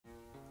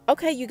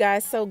Okay, you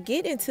guys, so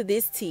get into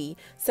this tea.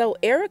 So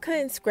Erica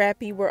and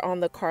Scrappy were on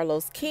the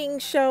Carlos King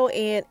show,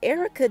 and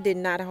Erica did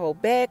not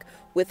hold back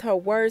with her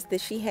words that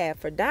she had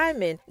for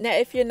Diamond. Now,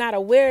 if you're not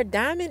aware,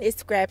 Diamond is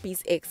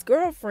Scrappy's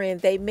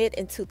ex-girlfriend. They met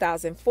in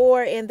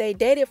 2004 and they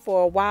dated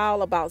for a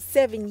while, about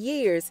 7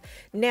 years.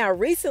 Now,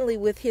 recently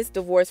with his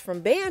divorce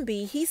from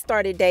Bambi, he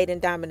started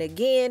dating Diamond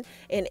again,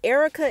 and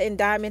Erica and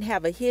Diamond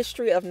have a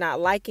history of not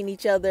liking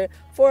each other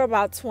for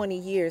about 20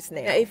 years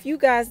now. Now, if you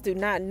guys do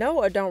not know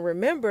or don't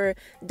remember,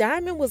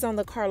 Diamond was on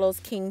the Carlos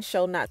King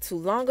show not too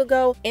long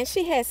ago, and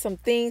she had some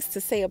things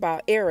to say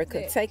about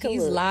Erica. Take a look.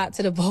 He's lied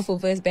to the both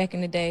of us back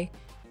in the day.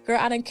 Girl,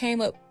 I done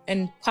came up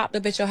and popped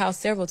up at your house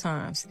several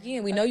times.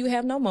 Again, we know you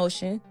have no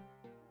motion.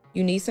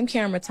 You need some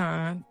camera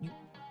time.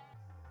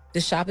 The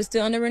shop is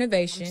still under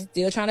renovation.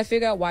 Still trying to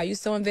figure out why you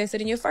so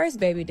invested in your first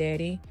baby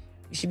daddy.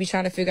 You should be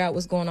trying to figure out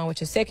what's going on with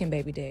your second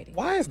baby daddy.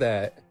 Why is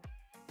that?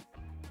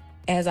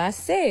 As I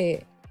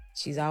said,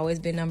 she's always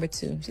been number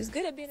 2. She's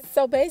good at being.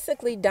 So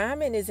basically,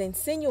 Diamond is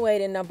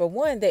insinuating, number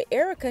one, that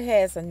Erica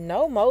has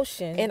no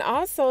motion. And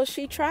also,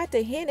 she tried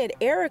to hint at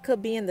Erica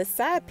being the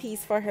side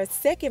piece for her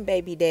second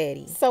baby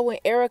daddy. So when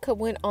Erica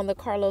went on the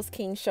Carlos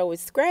King show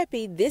with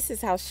Scrappy, this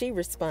is how she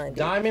responded.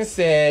 Diamond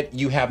said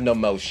you have no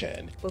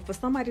motion. But for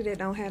somebody that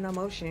don't have no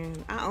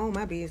motion, I own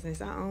my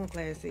business. I own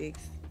Class 6.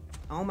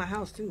 I own my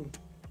house too.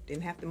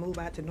 Didn't have to move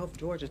out to North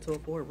Georgia to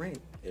afford rent.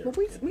 Yeah. But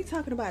we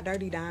talking about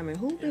Dirty Diamond.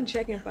 Who been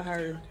checking for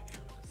her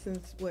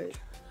since what,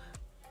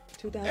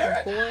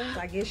 2004?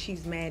 I guess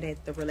she's mad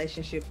at the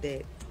relationship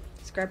that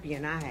Scrappy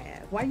and I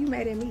have. Why you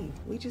mad at me?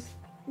 We just,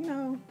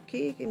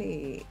 kicking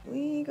it. We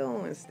ain't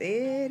going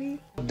steady.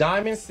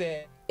 Diamond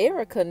said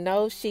Erica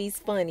knows she's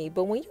funny,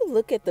 but when you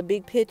look at the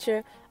big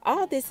picture,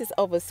 all this is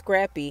over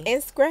Scrappy.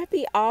 And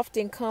Scrappy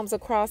often comes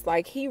across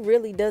like he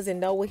really doesn't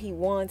know what he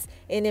wants.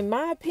 And in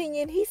my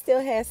opinion, he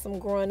still has some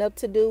growing up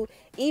to do,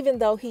 even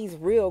though he's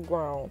real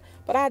grown.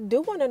 But I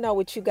do want to know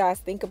what you guys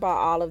think about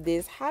all of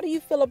this. How do you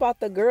feel about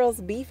the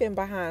girls beefing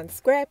behind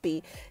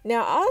Scrappy?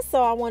 Now,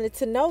 also, I wanted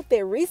to note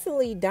that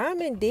recently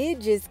Diamond did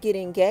just get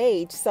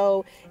engaged.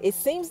 So it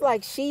seems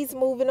like she's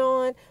moving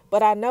on.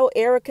 But I know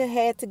Erica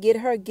had to get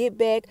her get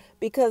back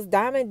because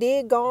Diamond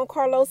did go on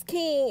Carlos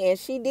King and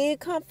she did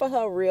come for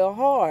her real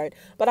hard.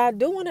 But I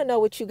do want to know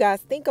what you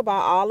guys think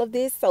about all of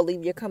this. So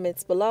leave your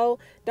comments below.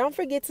 Don't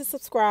forget to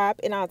subscribe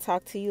and I'll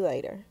talk to you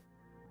later.